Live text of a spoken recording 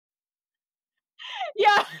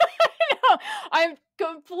Yeah, no, I'm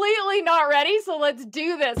completely not ready, so let's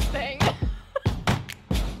do this thing.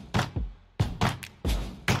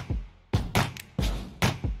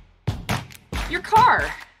 Your car.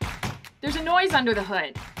 There's a noise under the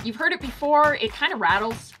hood. You've heard it before. It kind of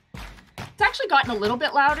rattles. It's actually gotten a little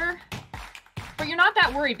bit louder, but you're not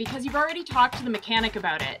that worried because you've already talked to the mechanic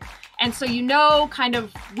about it. And so you know kind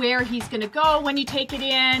of where he's going to go when you take it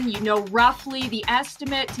in. You know roughly the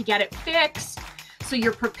estimate to get it fixed. So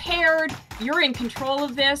you're prepared. You're in control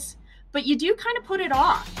of this, but you do kind of put it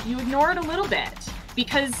off. You ignore it a little bit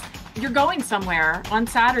because you're going somewhere on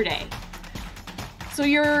Saturday. So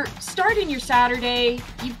you're starting your Saturday,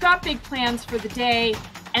 you've got big plans for the day,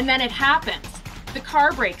 and then it happens. The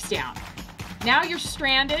car breaks down. Now you're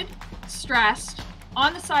stranded, stressed,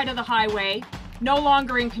 on the side of the highway, no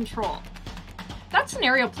longer in control. That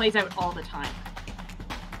scenario plays out all the time.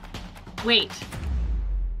 Wait.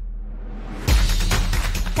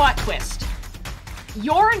 Plot twist.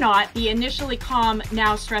 You're not the initially calm,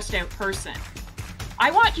 now stressed out person.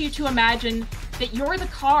 I want you to imagine that you're the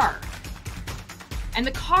car. And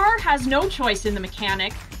the car has no choice in the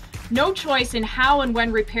mechanic, no choice in how and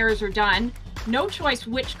when repairs are done, no choice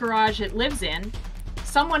which garage it lives in.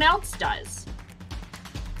 Someone else does.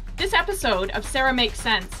 This episode of SARA Makes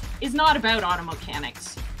Sense is not about auto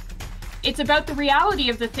mechanics. It's about the reality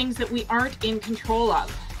of the things that we aren't in control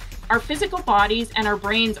of. Our physical bodies and our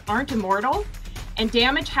brains aren't immortal, and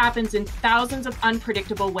damage happens in thousands of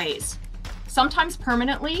unpredictable ways. Sometimes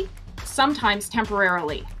permanently, sometimes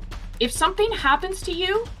temporarily. If something happens to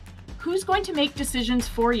you, who's going to make decisions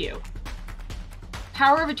for you?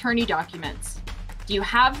 Power of attorney documents. Do you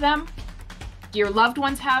have them? Do your loved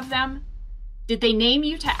ones have them? Did they name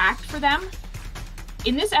you to act for them?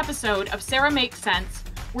 In this episode of SARA Makes Sense,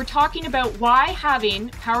 we're talking about why having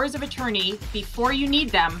powers of attorney before you need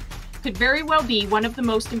them could very well be one of the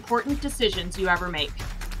most important decisions you ever make.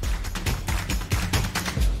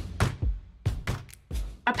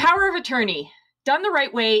 A power of attorney. Done the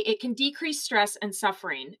right way, it can decrease stress and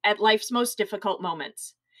suffering at life's most difficult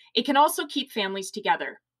moments. It can also keep families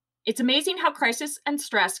together. It's amazing how crisis and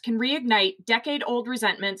stress can reignite decade-old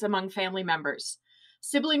resentments among family members.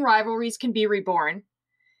 Sibling rivalries can be reborn.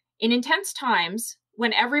 In intense times,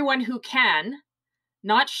 when everyone who can,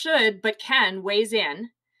 not should, but can, weighs in,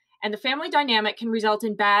 and the family dynamic can result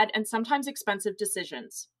in bad and sometimes expensive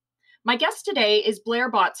decisions. My guest today is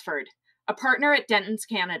Blair Botsford, a partner at Dentons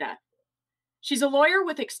Canada. She's a lawyer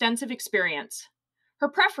with extensive experience. Her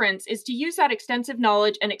preference is to use that extensive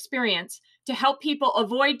knowledge and experience to help people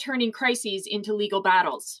avoid turning crises into legal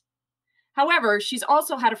battles. However, she's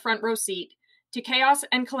also had a front row seat to chaos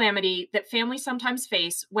and calamity that families sometimes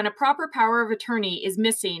face when a proper power of attorney is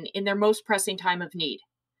missing in their most pressing time of need.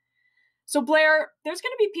 So Blair, there's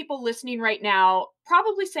going to be people listening right now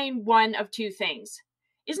probably saying one of two things.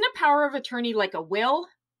 Isn't a power of attorney like a will?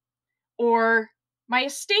 Or my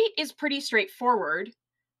estate is pretty straightforward.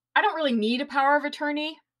 I don't really need a power of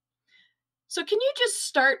attorney. So can you just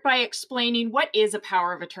start by explaining what is a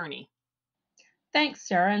power of attorney? Thanks,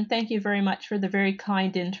 Sarah, and thank you very much for the very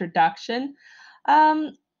kind introduction.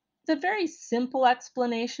 The very simple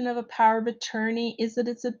explanation of a power of attorney is that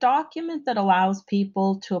it's a document that allows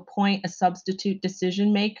people to appoint a substitute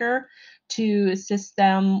decision maker to assist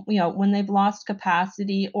them, when they've lost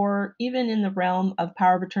capacity, or even in the realm of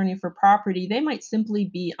power of attorney for property, they might simply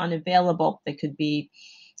be unavailable. They could be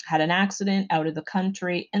had an accident out of the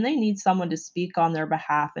country and they need someone to speak on their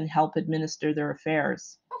behalf and help administer their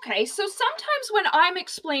affairs. Okay, so sometimes when I'm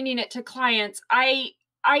explaining it to clients, I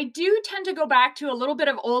do tend to go back to a little bit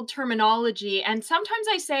of old terminology, and sometimes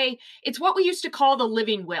I say it's what we used to call the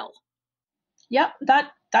living will. Yep,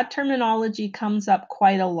 that terminology comes up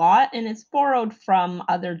quite a lot, and it's borrowed from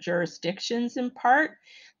other jurisdictions in part.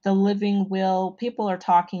 The living will, people are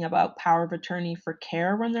talking about power of attorney for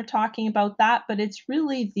care when they're talking about that, but it's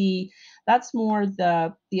really that's more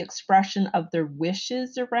the expression of their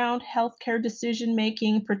wishes around healthcare decision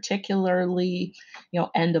making, particularly,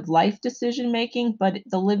 end of life decision making. But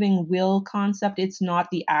the living will concept, it's not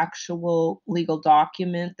the actual legal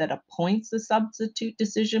document that appoints the substitute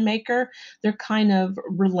decision maker. They're kind of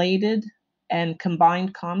related and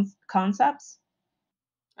combined concepts.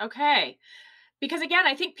 Okay. Because again,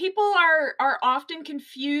 I think people are often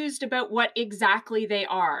confused about what exactly they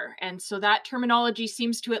are. And so that terminology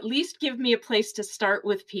seems to at least give me a place to start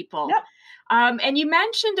with people. Yep. And you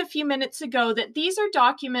mentioned a few minutes ago that these are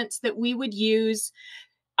documents that we would use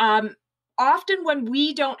often when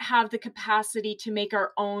we don't have the capacity to make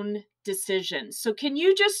our own decisions. So can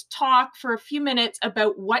you just talk for a few minutes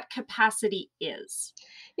about what capacity is?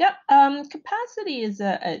 Yep. Capacity is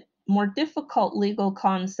more difficult legal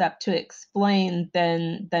concept to explain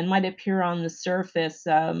than might appear on the surface.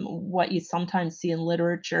 What you sometimes see in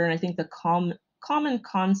literature, and I think the common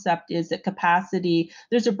concept is that capacity,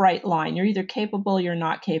 there's a bright line. You're either capable, you're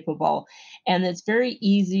not capable, and it's very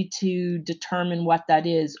easy to determine what that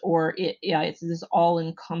is, or it's this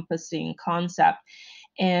all-encompassing concept.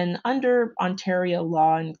 And under Ontario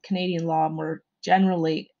law and Canadian law more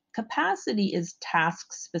generally, capacity is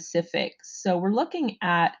task specific. So we're looking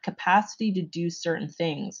at capacity to do certain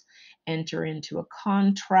things, enter into a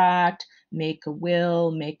contract, make a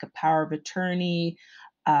will, make a power of attorney,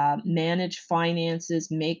 manage finances,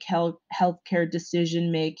 make healthcare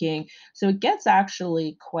decision making. So it gets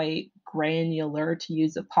actually quite granular, to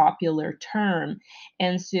use a popular term.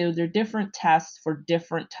 And so there are different tests for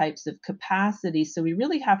different types of capacity. So we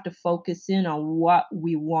really have to focus in on what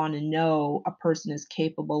we want to know a person is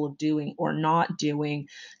capable of doing or not doing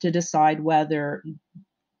to decide whether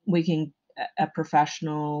we can a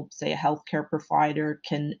professional, say a healthcare provider,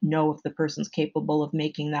 can know if the person's capable of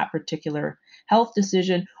making that particular health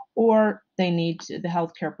decision, or the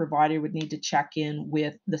healthcare provider would need to check in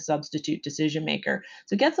with the substitute decision maker.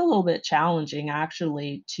 So it gets a little bit challenging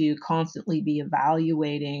actually to constantly be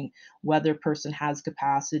evaluating whether a person has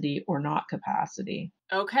capacity or not capacity.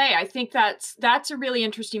 Okay, I think that's a really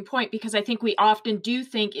interesting point because I think we often do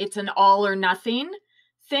think it's an all or nothing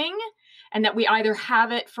thing and that we either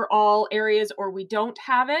have it for all areas or we don't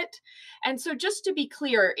have it. And so just to be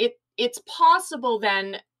clear, it's possible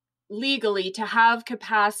then legally to have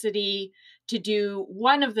capacity to do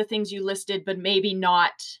one of the things you listed but maybe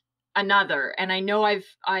not another. And I know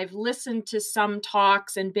I've listened to some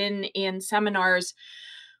talks and been in seminars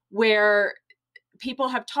where people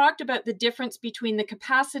have talked about the difference between the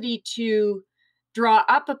capacity to draw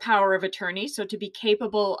up a power of attorney, so to be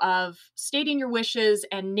capable of stating your wishes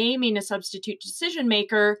and naming a substitute decision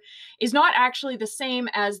maker, is not actually the same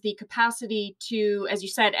as the capacity to, as you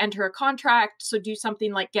said, enter a contract, so do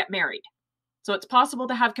something like get married. So it's possible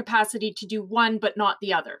to have capacity to do one but not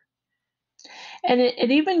the other. And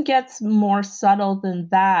it even gets more subtle than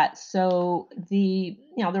that. So the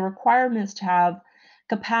requirements to have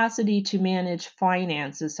capacity to manage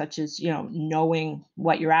finances, such as, knowing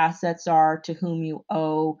what your assets are, to whom you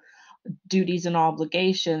owe, duties and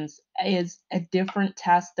obligations, is a different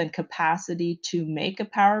test than capacity to make a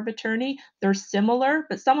power of attorney. They're similar,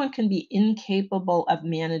 but someone can be incapable of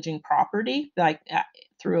managing property, like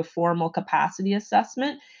through a formal capacity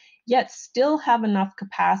assessment, yet still have enough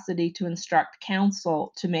capacity to instruct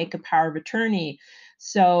counsel to make a power of attorney.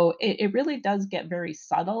 So it really does get very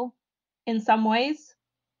subtle in some ways.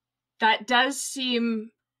 That does seem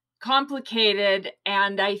complicated,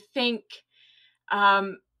 and I think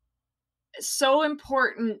um, so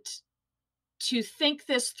important to think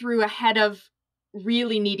this through ahead of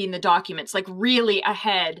really needing the documents, like really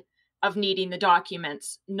ahead of needing the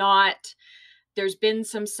documents, not there's been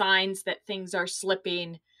some signs that things are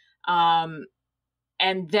slipping, um,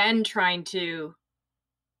 and then trying to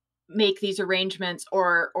make these arrangements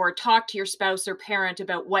or talk to your spouse or parent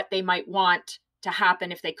about what they might want to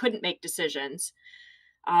happen if they couldn't make decisions.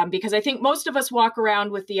 Because I think most of us walk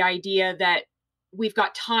around with the idea that we've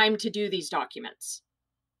got time to do these documents,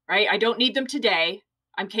 right? I don't need them today.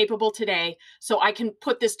 I'm capable today, so I can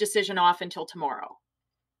put this decision off until tomorrow.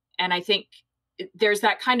 And I think there's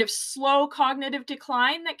that kind of slow cognitive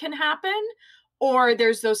decline that can happen, or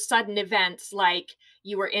there's those sudden events like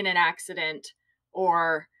you were in an accident,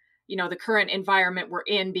 or the current environment we're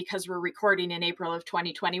in because we're recording in April of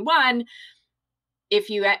 2021. If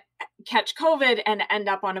you catch COVID and end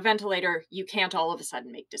up on a ventilator, you can't all of a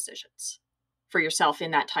sudden make decisions for yourself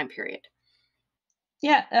in that time period.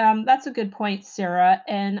 Yeah, that's a good point, Sarah.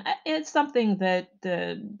 And it's something that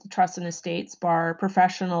the trust and estates bar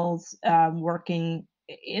professionals working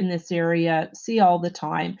in this area see all the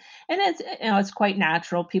time. And it's quite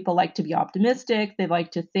natural. People like to be optimistic. They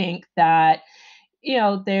like to think that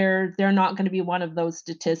they're not going to be one of those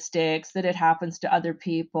statistics, that it happens to other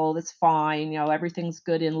people. That's fine. Everything's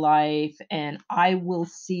good in life, and I will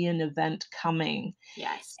see an event coming.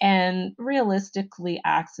 Yes. And realistically,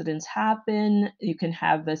 accidents happen. You can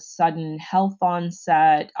have a sudden health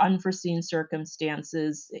onset, unforeseen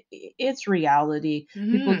circumstances. It's reality.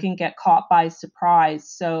 People Mm-hmm. can get caught by surprise.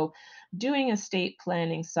 So, doing estate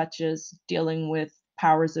planning, such as dealing with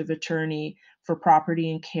powers of attorney for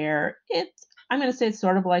property and care, I'm going to say it's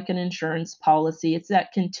sort of like an insurance policy. It's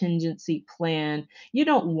that contingency plan. You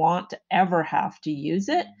don't want to ever have to use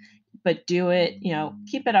it, but do it,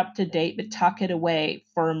 keep it up to date, but tuck it away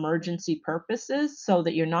for emergency purposes so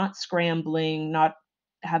that you're not scrambling, not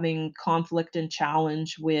having conflict and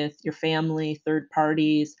challenge with your family, third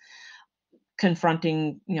parties.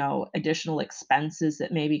 confronting, additional expenses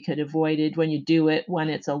that maybe could avoided when you do it when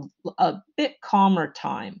it's a bit calmer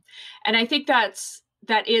time. And I think that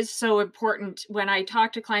is so important. When I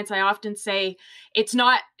talk to clients, I often say, it's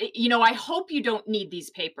not, I hope you don't need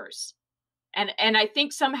these papers. And I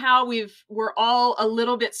think somehow we're all a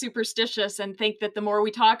little bit superstitious and think that the more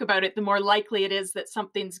we talk about it, the more likely it is that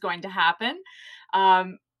something's going to happen,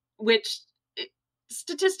 which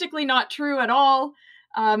statistically not true at all.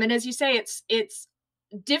 And as you say, it's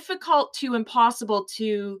difficult to impossible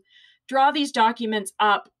to draw these documents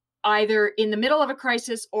up either in the middle of a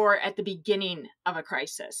crisis or at the beginning of a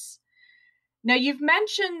crisis. Now, you've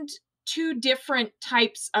mentioned two different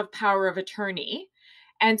types of power of attorney.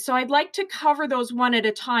 And so I'd like to cover those one at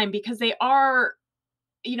a time because they are,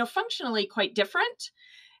 functionally quite different.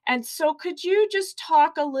 And so could you just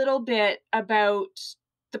talk a little bit about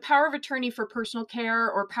the power of attorney for personal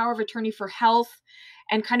care or power of attorney for health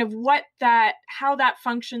and kind of how that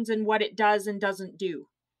functions and what it does and doesn't do?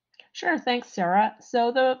 Sure, thanks, Sarah.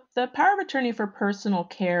 So the power of attorney for personal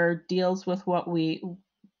care deals with what we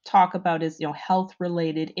talk about as health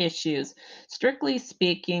related issues. Strictly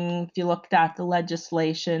speaking, if you looked at the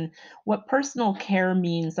legislation, what personal care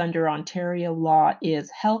means under Ontario law is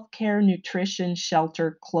health care, nutrition,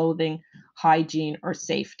 shelter, clothing, hygiene, or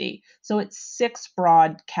safety. So it's six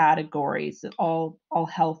broad categories, all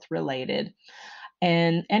health related.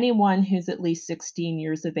 And anyone who's at least 16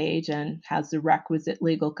 years of age and has the requisite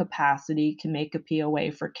legal capacity can make a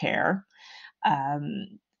POA for care.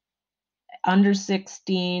 Um, Under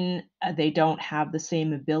 16, they don't have the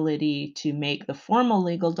same ability to make the formal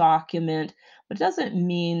legal document, but it doesn't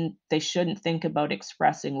mean they shouldn't think about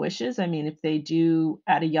expressing wishes. I mean, if they do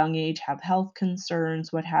at a young age have health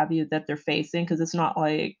concerns, what have you, that they're facing, because it's not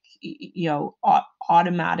like,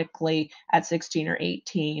 automatically at 16 or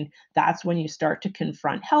 18, that's when you start to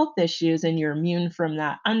confront health issues and you're immune from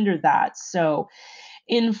that under that. So,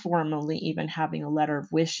 informally even having a letter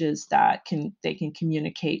of wishes that they can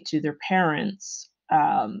communicate to their parents,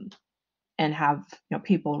 and have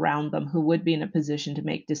people around them who would be in a position to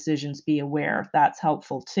make decisions be aware. That's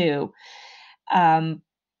helpful too. um,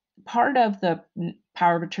 Part of the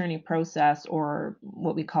power of attorney process, or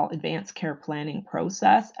what we call advanced care planning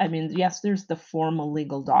process, I mean, yes, there's the formal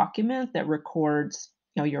legal document that records,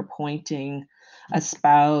 you're appointing a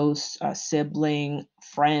spouse, a sibling,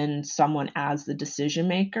 friend, someone as the decision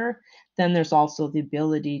maker. Then there's also the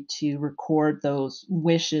ability to record those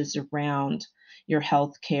wishes around your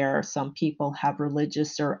health care. Some people have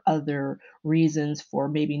religious or other reasons for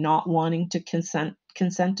maybe not wanting to consent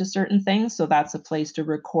to certain things, so that's a place to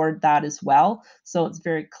record that as well, so it's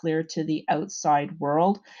very clear to the outside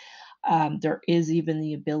world. There is even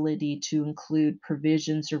the ability to include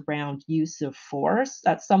provisions around use of force.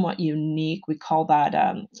 That's somewhat unique. We call that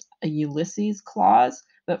a Ulysses clause.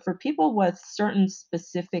 But for people with certain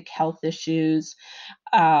specific health issues,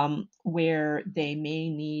 where they may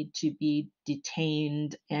need to be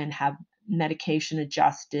detained and have medication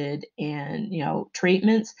adjusted and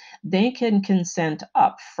treatments, they can consent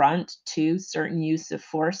up front to certain use of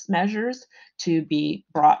force measures to be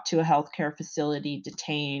brought to a healthcare facility,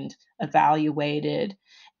 detained, evaluated,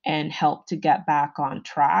 and help to get back on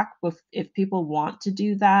track. If people want to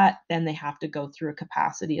do that, then they have to go through a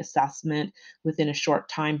capacity assessment within a short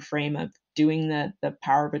time frame of doing the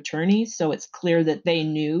power of attorney. So it's clear that they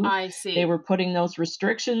knew I they see. were putting those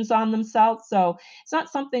restrictions on themselves. So it's not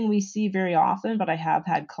something we see very often, but I have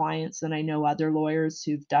had clients and I know other lawyers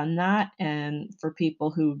who've done that. And for people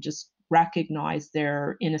who just recognize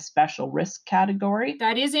they're in a special risk category.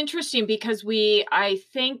 That is interesting because I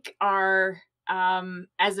think, are,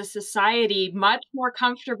 as a society, much more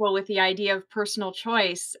comfortable with the idea of personal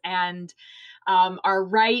choice and our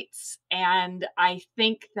rights. And I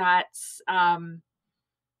think that's,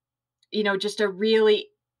 just a really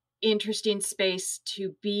interesting space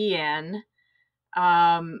to be in.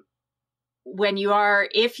 Um,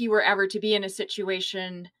 if you were ever to be in a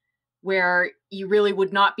situation where you really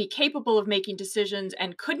would not be capable of making decisions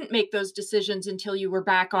and couldn't make those decisions until you were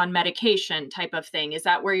back on medication, type of thing. Is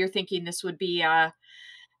that where you're thinking this would be?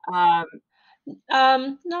 Um,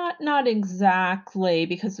 Not exactly,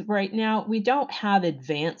 because right now we don't have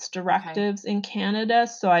advance okay. directives in Canada,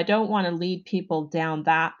 so I don't want to lead people down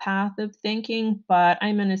that path of thinking. But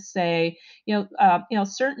I'm going to say,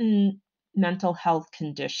 certain mental health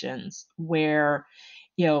conditions where,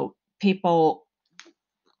 people,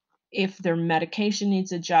 if their medication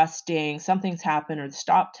needs adjusting, something's happened, or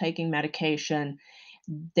stop taking medication,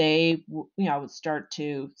 would start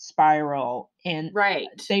to spiral, and Right.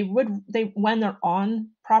 they when they're on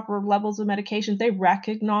proper levels of medication, they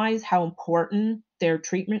recognize how important their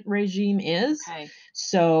treatment regime is. Okay.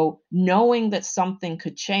 So, knowing that something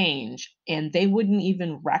could change and they wouldn't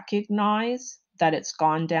even recognize that it's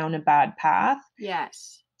gone down a bad path,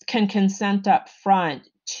 Yes. can consent up front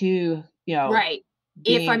to, Right.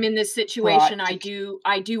 If I'm being in this situation, brought to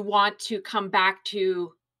I do want to come back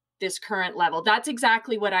to this current level. That's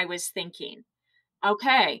exactly what I was thinking.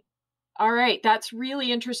 Okay. All right. That's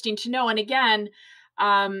really interesting to know. And again,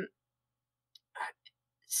 um,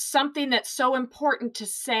 something that's so important to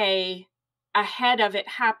say ahead of it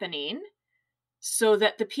happening so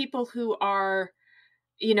that the people who are,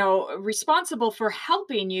 responsible for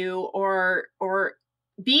helping you or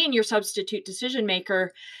being your substitute decision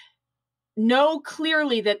maker know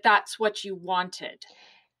clearly that that's what you wanted.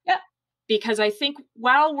 Yeah, Because I think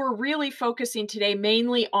while we're really focusing today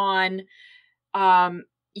mainly on um,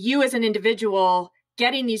 you as an individual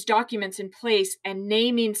getting these documents in place and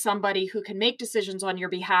naming somebody who can make decisions on your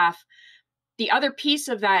behalf, the other piece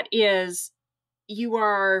of that is you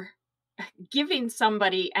are giving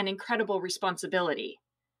somebody an incredible responsibility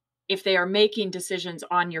if they are making decisions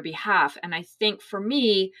on your behalf. And I think for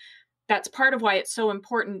me, that's part of why it's so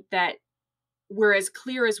important that we're as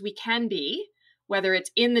clear as we can be, whether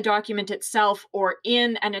it's in the document itself or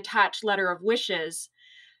in an attached letter of wishes,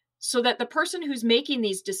 so that the person who's making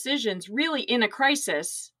these decisions really in a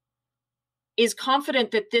crisis is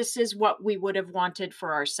confident that this is what we would have wanted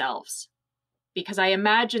for ourselves. Because I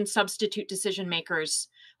imagine substitute decision makers,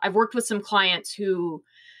 I've worked with some clients who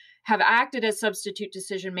have acted as substitute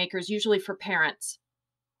decision makers, usually for parents,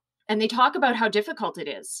 and they talk about how difficult it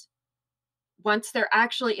is. Once they're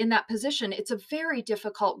actually in that position, it's a very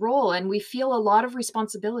difficult role, and we feel a lot of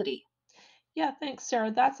responsibility. yeah, thanks,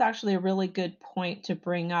 Sarah. That's actually a really good point to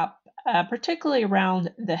bring up, particularly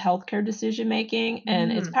around the healthcare decision making.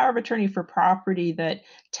 And it's Mm, power of attorney for property that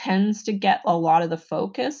tends to get a lot of the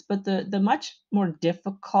focus, but the much more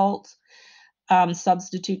difficult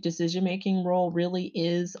substitute decision making role really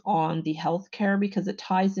is on the healthcare because it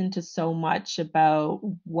ties into so much about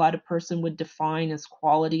what a person would define as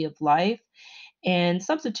quality of life. And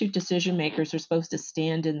substitute decision makers are supposed to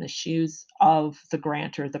stand in the shoes of the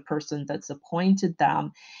grantor, the person that's appointed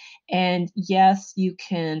them. And yes, you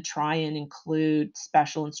can try and include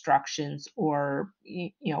special instructions or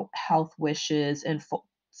health wishes and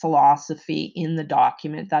philosophy in the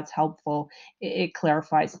document. That's helpful. It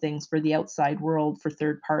clarifies things for the outside world, for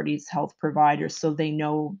third parties, health providers, so they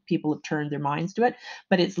know people have turned their minds to it.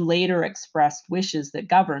 But it's later expressed wishes that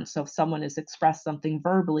govern. So if someone has expressed something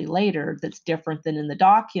verbally later that's different than in the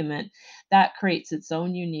document, that creates its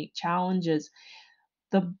own unique challenges.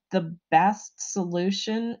 The best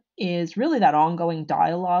solution is really that ongoing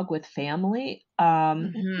dialogue with family, not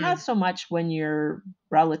mhm. so much when you're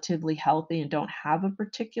relatively healthy and don't have a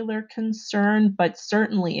particular concern, but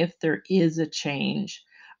certainly if there is a change,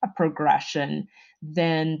 a progression,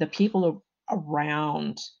 then the people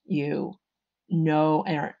around you know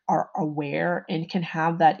and are aware and can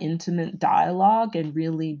have that intimate dialogue and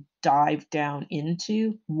really dive down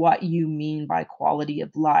into what you mean by quality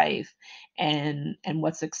of life and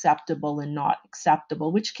what's acceptable and not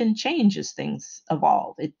acceptable, which can change as things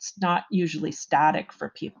evolve. It's not usually static for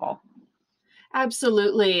people.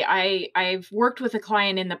 Absolutely. I've worked with a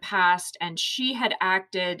client in the past, and she had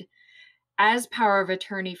acted as power of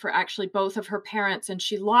attorney for actually both of her parents, and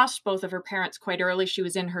she lost both of her parents quite early. She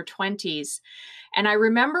was in her 20s. And I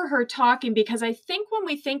remember her talking because I think when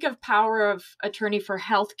we think of power of attorney for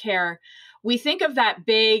healthcare, we think of that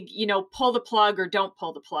big, pull the plug or don't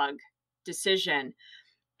pull the plug decision.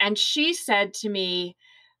 And she said to me,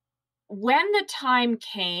 when the time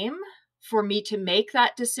came for me to make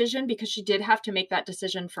that decision, because she did have to make that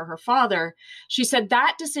decision for her father, she said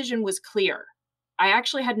that decision was clear. I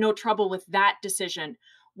actually had no trouble with that decision.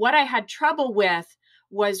 What I had trouble with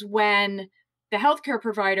was when the healthcare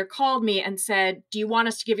provider called me and said, "Do you want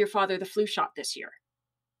us to give your father the flu shot this year?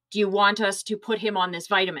 Do you want us to put him on this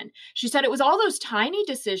vitamin?" She said it was all those tiny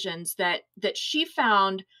decisions that she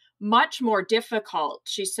found much more difficult.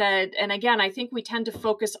 She said, and again, I think we tend to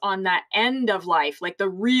focus on that end of life, like the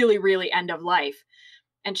really, really end of life.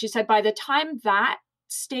 And she said by the time that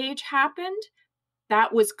stage happened,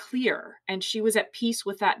 that was clear. And she was at peace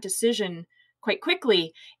with that decision quite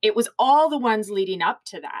quickly. It was all the ones leading up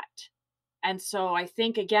to that. And so I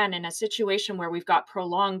think, again, in a situation where we've got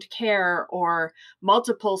prolonged care or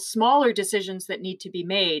multiple smaller decisions that need to be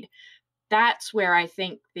made, that's where I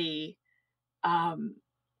think the um,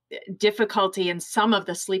 difficulty and some of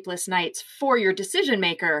the sleepless nights for your decision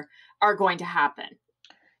maker are going to happen.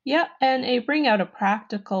 Yeah, and a bring out a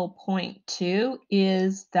practical point too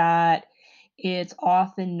is that it's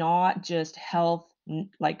often not just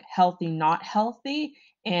like healthy, not healthy,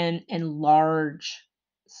 and large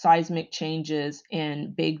seismic changes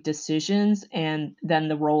and big decisions, and then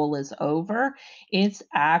the role is over. It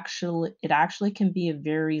actually can be a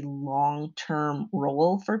very long-term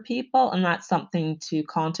role for people, and that's something to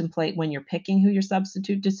contemplate when you're picking who your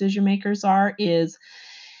substitute decision makers are, is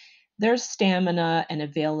their stamina and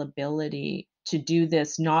availability to do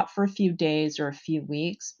this not for a few days or a few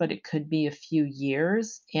weeks, but it could be a few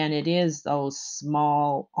years. And it is those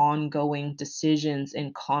small, ongoing decisions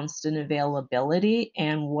and constant availability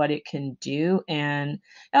and what it can do. And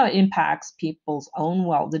it impacts people's own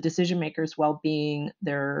the decision makers' well being,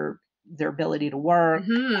 their ability to work,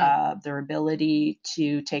 Hmm. their ability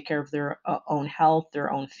to take care of their own health,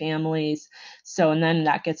 their own families. So, and then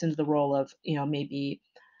that gets into the role of, maybe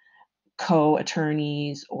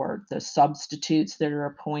co-attorneys or the substitutes that are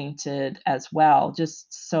appointed as well,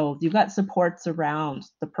 just so you've got supports around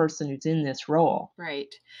the person who's in this role.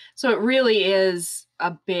 Right. So it really is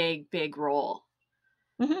a big, big role.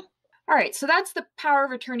 Mhm. All right. So that's the power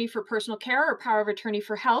of attorney for personal care or power of attorney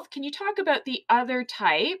for health. Can you talk about the other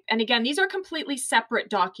type? And again, these are completely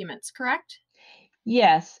separate documents, correct?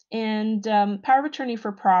 Yes, and power of attorney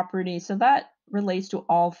for property. So that relates to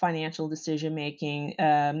all financial decision making.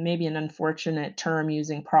 Maybe an unfortunate term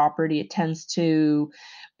using property. It tends to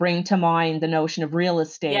bring to mind the notion of real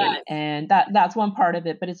estate, Yes. and that's one part of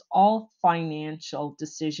it. But it's all financial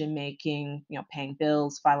decision making. Paying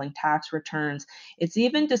bills, filing tax returns. It's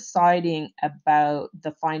even deciding about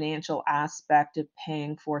the financial aspect of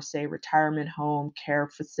paying for, say, retirement home, care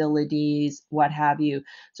facilities, what have you.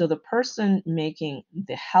 So the person making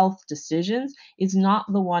the health decisions is not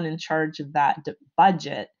the one in charge of that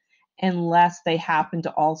budget unless they happen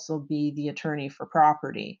to also be the attorney for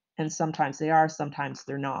property. And sometimes they are, sometimes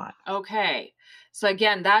they're not. Okay. So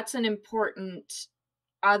again, that's an important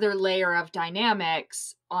other layer of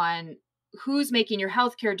dynamics on who's making your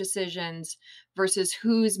healthcare decisions versus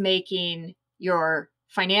who's making your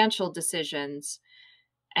financial decisions.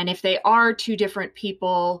 And if they are two different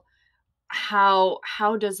people, how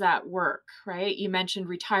does that work, right? You mentioned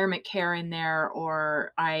retirement care in there,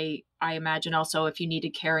 or I imagine also if you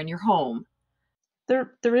needed care in your home.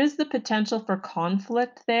 There is the potential for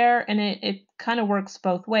conflict there, and it kind of works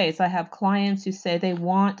both ways. I have clients who say they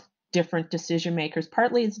want different decision makers.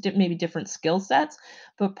 Partly it's maybe different skill sets,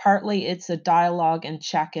 but partly it's a dialogue and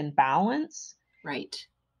check and balance. Right.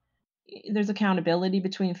 There's accountability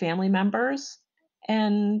between family members,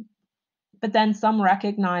 and but then some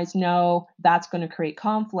recognize, no, that's going to create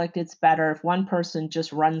conflict. It's better if one person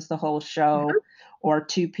just runs the whole show, Mhm. or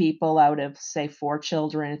two people out of, say, four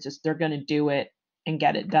children. It's just they're going to do it and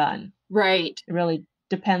get it done. Right. It really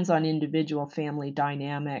depends on individual family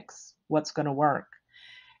dynamics, what's going to work.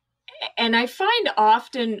 And I find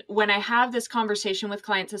often when I have this conversation with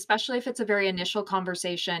clients, especially if it's a very initial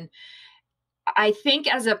conversation, I think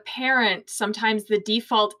as a parent, sometimes the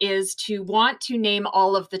default is to want to name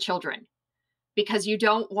all of the children because you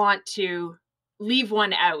don't want to leave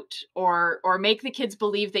one out or make the kids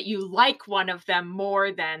believe that you like one of them more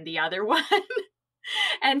than the other one.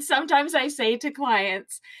 And sometimes I say to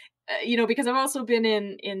clients, because I've also been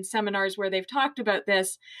in seminars where they've talked about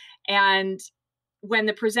this, and when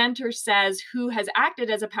the presenter says who has acted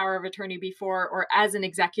as a power of attorney before or as an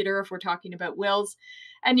executor, if we're talking about wills,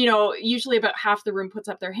 and usually about half the room puts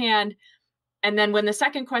up their hand. And then when the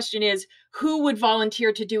second question is who would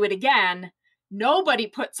volunteer to do it again, nobody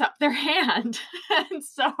puts up their hand. And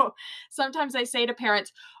so sometimes I say to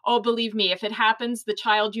parents, oh, believe me, if it happens, the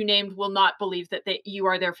child you named will not believe that you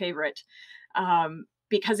are their favorite,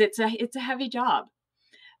 because it's a heavy job.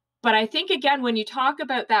 But I think, again, when you talk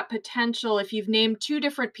about that potential, if you've named two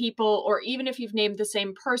different people, or even if you've named the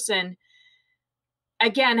same person,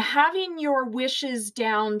 again, having your wishes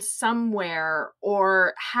down somewhere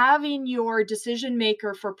or having your decision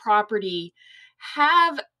maker for property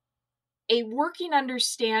have a working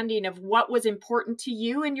understanding of what was important to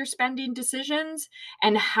you in your spending decisions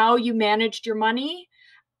and how you managed your money,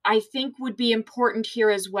 I think would be important here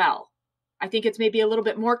as well. I think it's maybe a little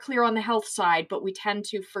bit more clear on the health side, but we tend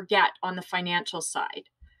to forget on the financial side.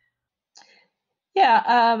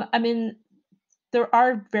 Yeah, I mean, there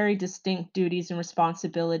are very distinct duties and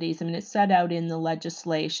responsibilities. I mean, it's set out in the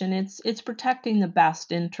legislation. It's protecting the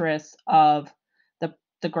best interests of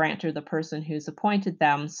the grantor, the person who's appointed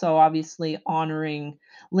them. So obviously honoring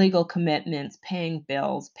legal commitments, paying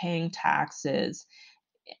bills, paying taxes,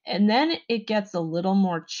 And then it gets a little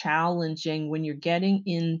more challenging when you're getting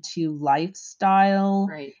into lifestyle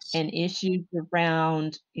Right. and issues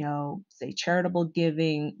around, say, charitable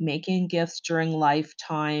giving, making gifts during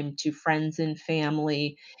lifetime to friends and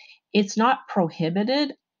family. It's not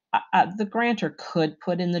prohibited. The grantor could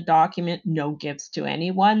put in the document, "No gifts to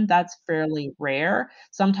anyone." That's fairly rare.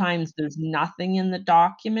 Sometimes there's nothing in the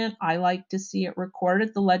document. I like to see it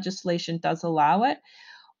recorded. The legislation does allow it,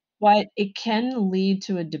 but it can lead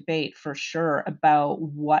to a debate for sure about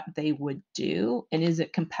what they would do, and is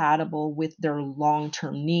it compatible with their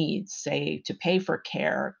long-term needs, say, to pay for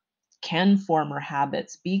care? Can former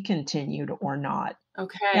habits be continued or not?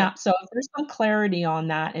 Okay. Yeah, so if there's some clarity on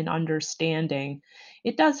that and understanding,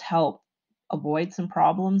 it does help avoid some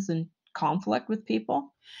problems and conflict with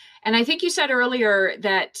people. And I think you said earlier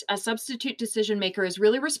that a substitute decision maker is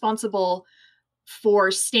really responsible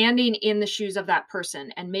for standing in the shoes of that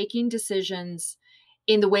person and making decisions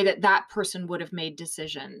in the way that that person would have made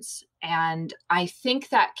decisions. And I think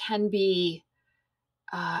that can be,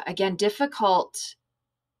 again, difficult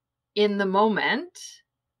in the moment.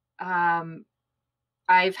 Um,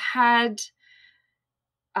 I've had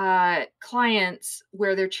clients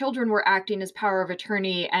where their children were acting as power of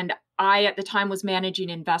attorney, and I, at the time, was managing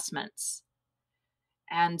investments.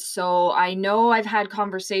 And so I know I've had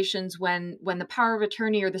conversations when the power of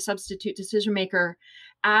attorney or the substitute decision maker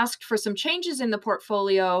asked for some changes in the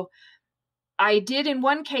portfolio. I did in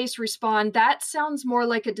one case respond, that sounds more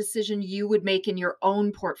like a decision you would make in your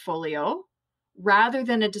own portfolio rather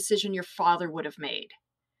than a decision your father would have made.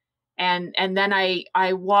 And then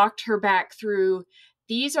I walked her back through,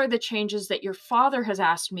 these are the changes that your father has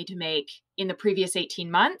asked me to make in the previous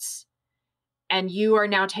 18 months, and you are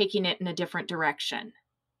now taking it in a different direction.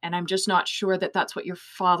 And I'm just not sure that that's what your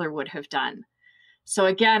father would have done. So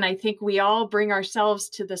again, I think we all bring ourselves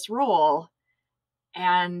to this role,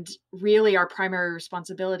 and really our primary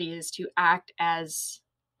responsibility is to act as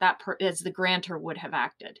as the grantor would have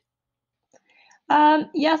acted.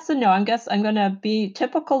 Yes and no. I guess I'm gonna be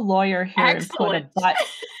typical lawyer here and put a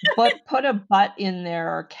Excellent. but in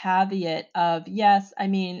there or caveat of yes, I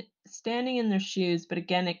mean, standing in their shoes, but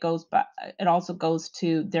again, it also goes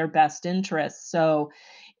to their best interests. So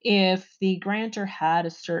if the grantor had a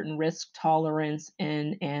certain risk tolerance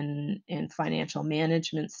and financial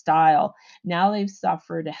management style, now they've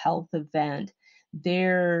suffered a health event,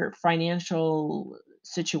 their financial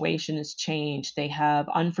situation has changed, they have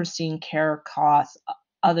unforeseen care costs,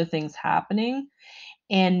 other things happening,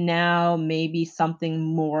 and now maybe something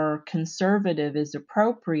more conservative is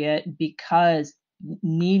appropriate because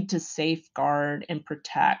need to safeguard and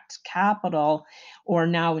protect capital, or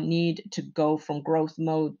now need to go from growth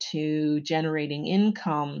mode to generating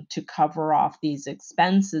income to cover off these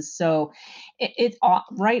expenses. So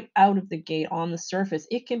right out of the gate on the surface,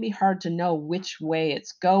 it can be hard to know which way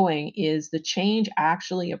it's going. Is the change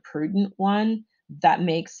actually a prudent one that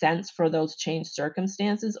makes sense for those changed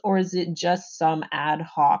circumstances? Or is it just some ad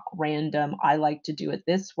hoc, random, I like to do it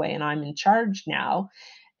this way and I'm in charge now?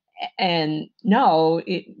 And no,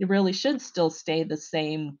 it really should still stay the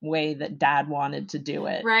same way that dad wanted to do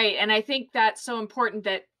it. Right. And I think that's so important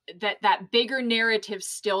that that bigger narrative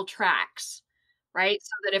still tracks, right?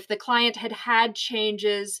 So that if the client had had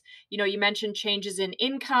changes, you mentioned changes in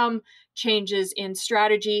income, changes in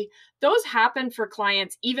strategy, those happen for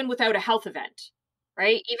clients even without a health event,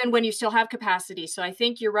 right? Even when you still have capacity. So I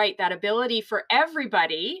think you're right. That ability for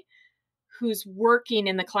everybody who's working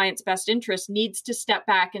in the client's best interest needs to step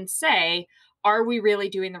back and say, are we really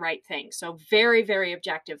doing the right thing? So very, very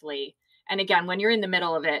objectively. And again, when you're in the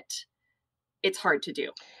middle of it, it's hard to do.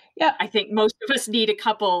 Yeah, I think most of us need a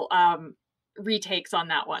couple retakes on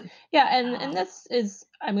that one. yeah, and Um, this is,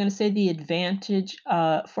 I'm going to say, the advantage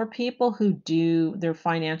for people who do their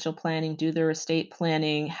financial planning, do their estate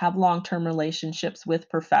planning, have long-term relationships with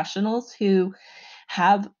professionals who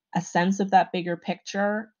have a sense of that bigger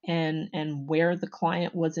picture and where the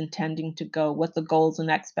client was intending to go, what the goals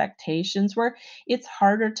and expectations were. It's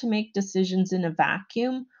harder to make decisions in a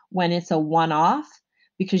vacuum when it's a one-off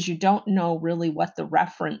because you don't know really what the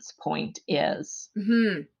reference point is.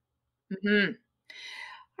 mhm, mhm.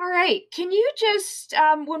 All right. Can you just,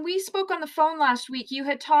 when we spoke on the phone last week, you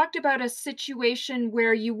had talked about a situation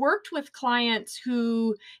where you worked with clients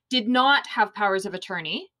who did not have powers of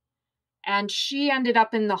attorney, and she ended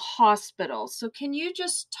up in the hospital. So, can you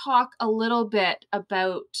just talk a little bit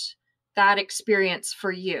about that experience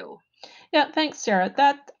for you? Yeah, thanks, Sarah.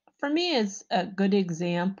 That for me is a good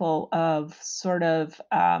example of sort of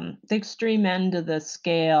the extreme end of the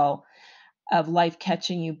scale of life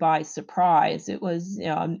catching you by surprise. It was,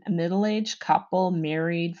 a middle-aged couple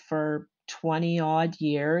married for 20 odd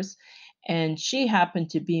years. And she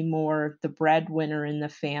happened to be more the breadwinner in the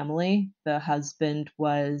family. The husband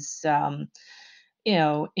was,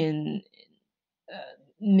 in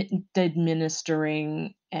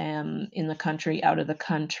administering in the country, out of the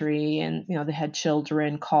country, and they had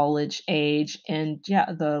children, college age, and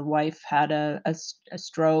yeah, the wife had a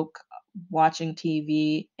stroke watching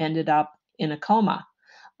TV, ended up in a coma,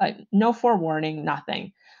 like no forewarning,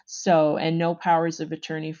 nothing. So, and no powers of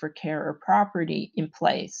attorney for care or property in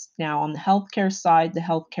place. Now, on the healthcare side, the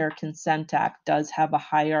Healthcare Consent Act does have a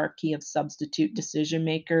hierarchy of substitute decision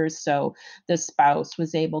makers. So, the spouse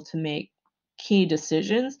was able to make key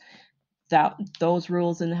decisions. That those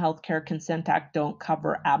rules in the Healthcare Consent Act don't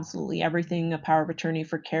cover absolutely everything a power of attorney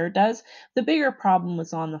for care does. The bigger problem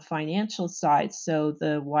was on the financial side. So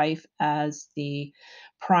the wife, as the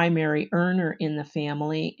primary earner in the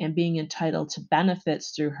family and being entitled to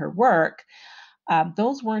benefits through her work,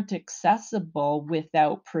 those weren't accessible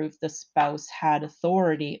without proof the spouse had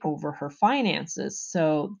authority over her finances.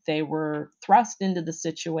 So they were thrust into the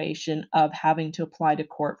situation of having to apply to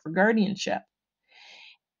court for guardianship.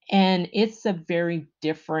 And it's a very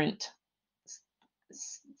different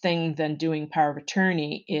thing than doing power of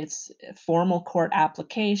attorney. It's a formal court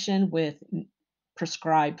application with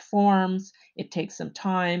prescribed forms. It takes some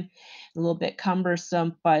time, a little bit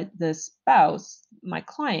cumbersome, but the spouse, my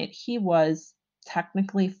client, he was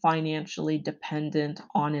technically financially dependent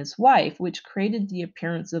on his wife, which created the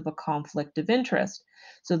appearance of a conflict of interest.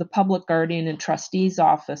 So the Public Guardian and Trustee's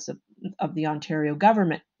Office of the Ontario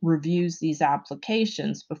government reviews these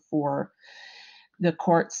applications before the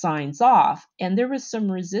court signs off. And there was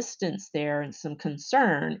some resistance there and some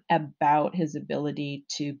concern about his ability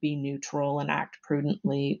to be neutral and act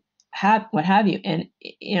prudently, have what have you. And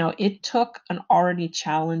it took an already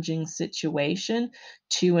challenging situation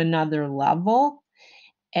to another level,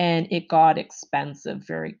 and it got expensive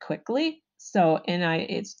very quickly. So, and I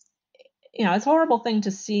it's a horrible thing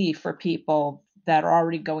to see for people that are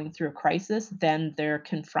already going through a crisis. Then they're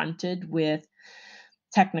confronted with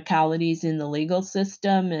technicalities in the legal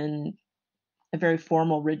system and a very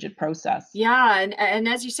formal, rigid process. Yeah, and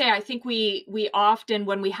as you say, I think we often,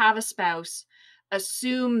 when we have a spouse,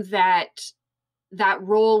 assume that that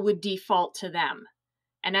role would default to them.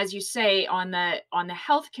 And as you say, on the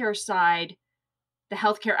healthcare side, the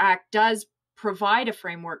Healthcare Act does provide a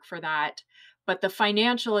framework for that, but the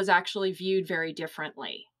financial is actually viewed very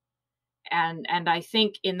differently. And I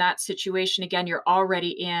think in that situation, again, you're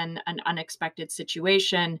already in an unexpected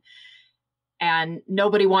situation, and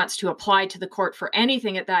nobody wants to apply to the court for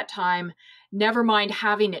anything at that time, never mind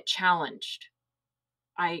having it challenged.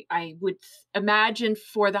 I would imagine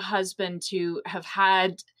for the husband to have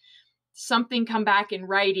had something come back in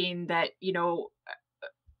writing that,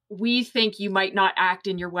 we think you might not act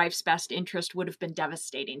in your wife's best interest, would have been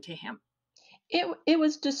devastating to him. It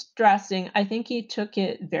was distressing. I think he took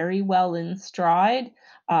it very well in stride,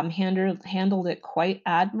 handled it quite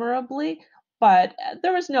admirably, but,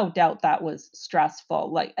 there was no doubt that was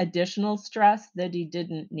stressful, like, additional stress that he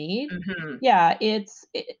didn't need. Mhm. Yeah, it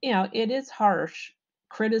is harsh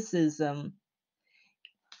criticism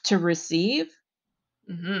to receive.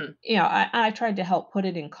 Mhm. I tried to help put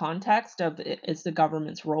it in context of it's the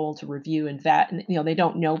government's role to review and vet, and they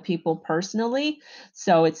don't know people personally,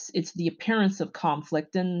 so it's the appearance of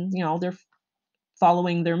conflict, and they're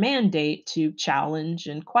following their mandate to challenge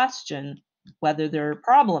and question whether there are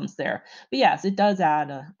problems there. But yes, it does add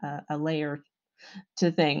a layer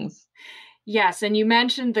to things. Yes, and you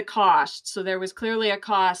mentioned the cost. So there was clearly a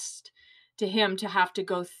cost to him to have to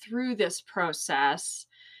go through this process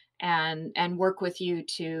and work with you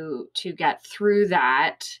to get through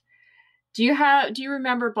that. Do you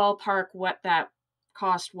remember ballpark what that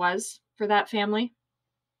cost was for that family?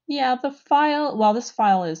 Yeah, this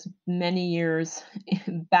file is many years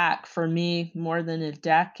back for me, more than a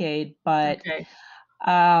decade, but Okay.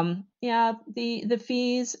 yeah, the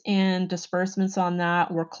fees and disbursements on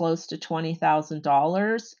that were close to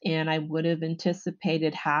 $20,000, and I would have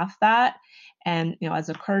anticipated half that. And as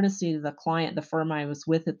a courtesy to the client, the firm I was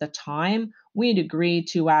with at the time, we'd agreed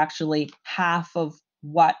to actually half of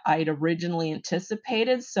what I'd originally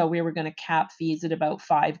anticipated. So we were going to cap fees at about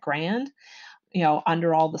 5 grand,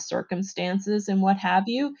 under all the circumstances and what have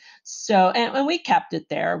you. So, and we kept it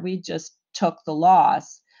there. We just took the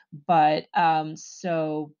loss. But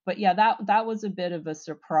yeah, that was a bit of a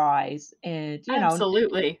surprise. And,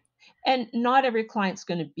 Absolutely. and not every client's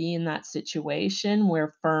going to be in that situation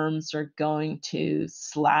where firms are going to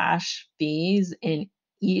slash fees. And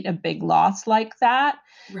eat a big loss like that.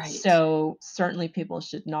 Right. So certainly people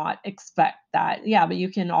should not expect that. Yeah, but you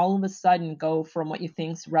can all of a sudden go from what you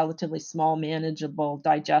think is relatively small, manageable,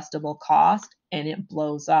 digestible cost, and it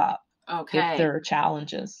blows up if Okay. there are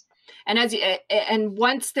challenges. And and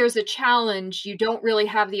once there's a challenge, you don't really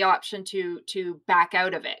have the option to back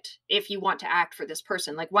out of it if you want to act for this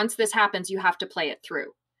person. Like once this happens, you have to play it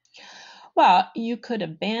through. Well, you could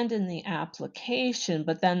abandon the application,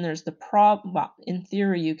 but then there's the problem. Well, in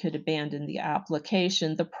theory, you could abandon the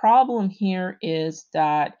application. The problem here is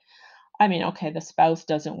that, I mean, okay, the spouse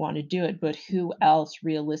doesn't want to do it, but who else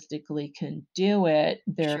realistically can do it?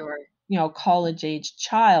 Their, Sure. college age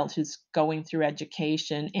child who's going through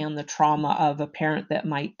education and the trauma of a parent that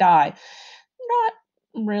might die. Not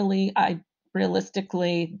really, I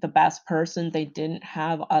realistically, the best person. They didn't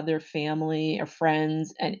have other family or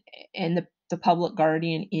friends, and the public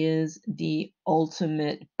guardian is the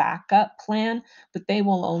ultimate backup plan, but they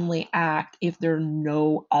will only act if there are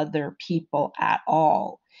no other people at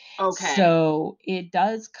all. Okay. So, it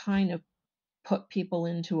does kind of put people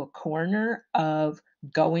into a corner of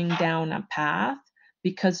going down a path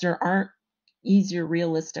because there aren't easier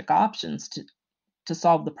realistic options to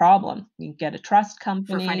solve the problem. You get a trust For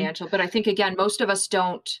company. financial, but I think again, most of us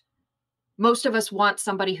don't. Most of us want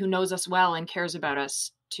somebody who knows us well and cares about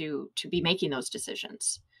us to be making those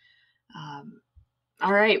decisions. Um,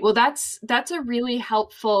 all right. Well, that's a really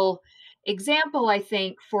helpful example, I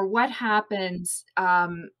think, for what happens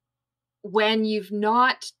when you've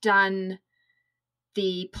not done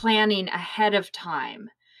the planning ahead of time.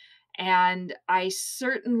 And I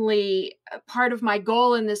certainly, part of my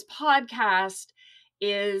goal in this podcast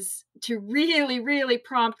is to really, really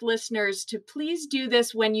prompt listeners to please do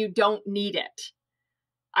this when you don't need it.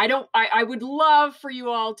 I would love for you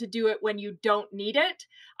all to do it when you don't need it.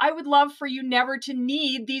 I would love for you never to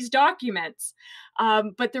need these documents.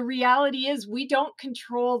 But the reality is we don't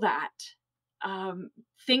control that.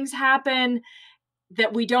 Things happen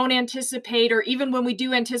that we don't anticipate, or even when we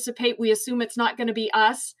do anticipate, we assume it's not going to be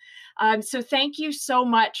us. So thank you so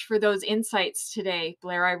much for those insights today,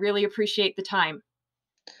 Blair. I really appreciate the time.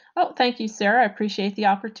 Oh, thank you, Sarah. I appreciate the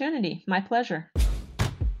opportunity. My pleasure.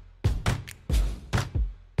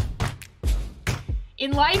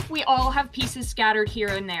 In life, we all have pieces scattered here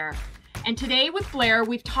and there. And today with Blair,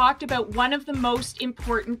 we've talked about one of the most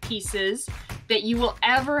important pieces that you will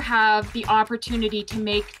ever have the opportunity to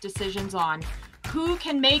make decisions on. Who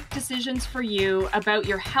can make decisions for you about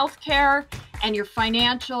your healthcare and your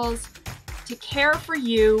financials to care for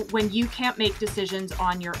you when you can't make decisions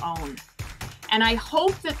on your own? And I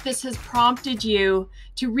hope that this has prompted you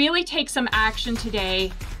to really take some action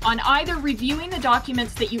today on either reviewing the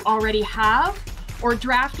documents that you already have or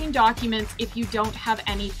drafting documents if you don't have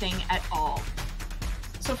anything at all.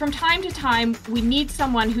 So from time to time, we need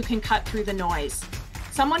someone who can cut through the noise,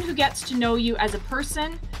 someone who gets to know you as a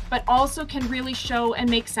person, but also can really show and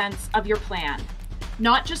make sense of your plan.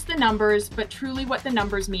 Not just the numbers, but truly what the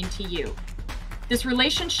numbers mean to you. This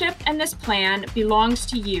relationship and this plan belongs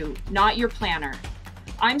to you, not your planner.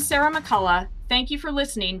 I'm Sarah McCullough. Thank you for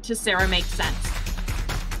listening to SARA Makes Sense.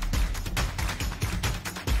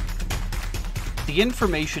 The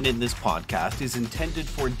information in this podcast is intended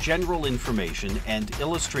for general information and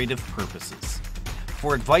illustrative purposes.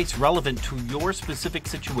 For advice relevant to your specific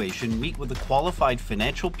situation, meet with a qualified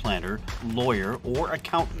financial planner, lawyer, or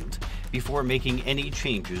accountant before making any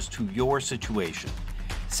changes to your situation.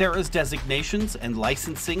 SARA's designations and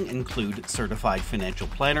licensing include Certified Financial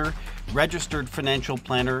Planner, Registered Financial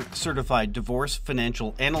Planner, Certified Divorce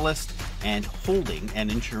Financial Analyst, and holding an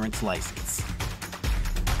insurance license.